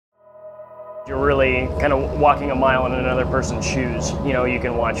You're really kind of walking a mile in another person's shoes. You know, you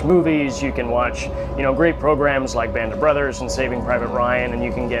can watch movies, you can watch, great programs like Band of Brothers and Saving Private Ryan, and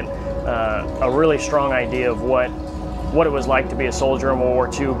you can get a really strong idea of what it was like to be a soldier in World War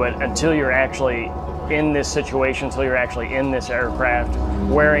II, but until you're actually in this situation, until you're actually in this aircraft,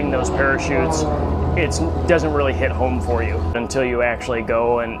 wearing those parachutes, it doesn't really hit home for you. Until you actually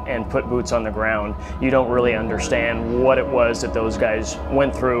go and put boots on the ground, you don't really understand what it was that those guys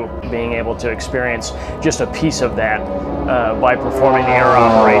went through. Being able to experience just a piece of that by performing the air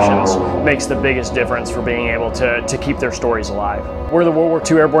operations makes the biggest difference for being able to keep their stories alive. We're the World War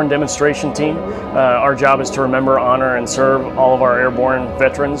II Airborne Demonstration Team. Our job is to remember, honor, and serve all of our airborne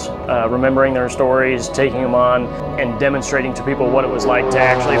veterans, remembering their stories, taking them on, and demonstrating to people what it was like to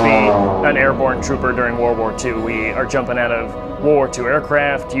actually be an airborne trooper during World War II. We are jumping out of World War II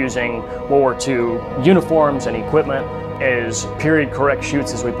aircraft, using World War II uniforms and equipment as period correct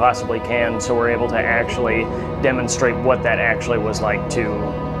shoots as we possibly can, so we're able to actually demonstrate what that actually was like to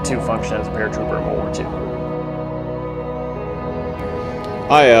function as a paratrooper in World War II.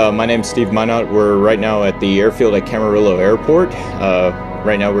 Hi, my name's Steve Minot. We're right now at the airfield at Camarillo Airport.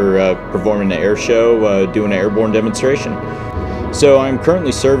 Right now we're performing an air show, doing an airborne demonstration. So I'm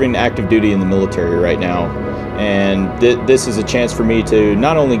currently serving active duty in the military right now, and this is a chance for me to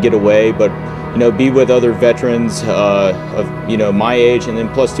not only get away, but be with other veterans of my age, and then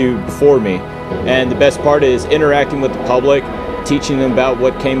plus two before me. And the best part is interacting with the public, teaching them about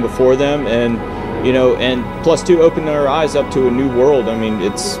what came before them, and plus two, open their eyes up to a new world. I mean,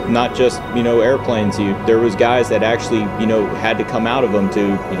 it's not just, airplanes. There was guys that actually, had to come out of them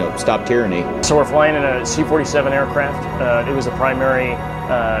to, stop tyranny. So we're flying in a C-47 aircraft. It was a primary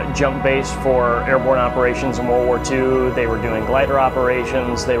jump base for airborne operations in World War II. They were doing glider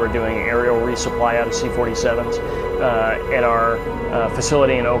operations. They were doing aerial resupply out of C-47s. At our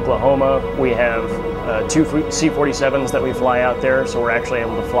facility in Oklahoma, we have two C-47s that we fly out there, so we're actually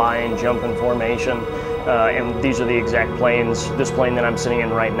able to fly and jump in formation. And these are the exact planes. This plane that I'm sitting in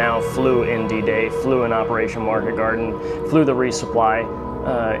right now flew in D-Day, flew in Operation Market Garden, flew the resupply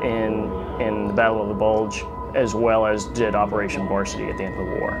in the Battle of the Bulge, as well as did Operation Varsity at the end of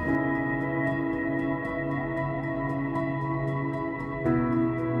the war.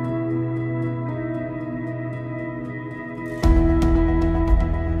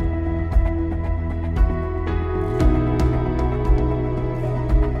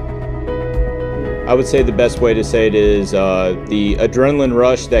 I would say the best way to say it is the adrenaline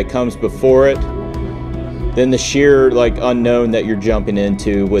rush that comes before it, then the sheer unknown that you're jumping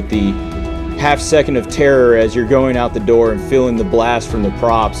into, with the half second of terror as you're going out the door and feeling the blast from the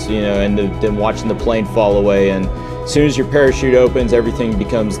props, and then watching the plane fall away. And as soon as your parachute opens, everything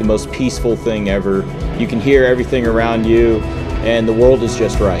becomes the most peaceful thing ever. You can hear everything around you, and the world is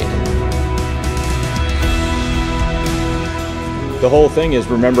just right. The whole thing is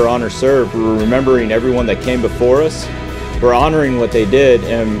remember, honor, serve. We're remembering everyone that came before us. We're honoring what they did,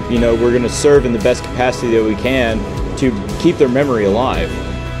 and we're going to serve in the best capacity that we can to keep their memory alive.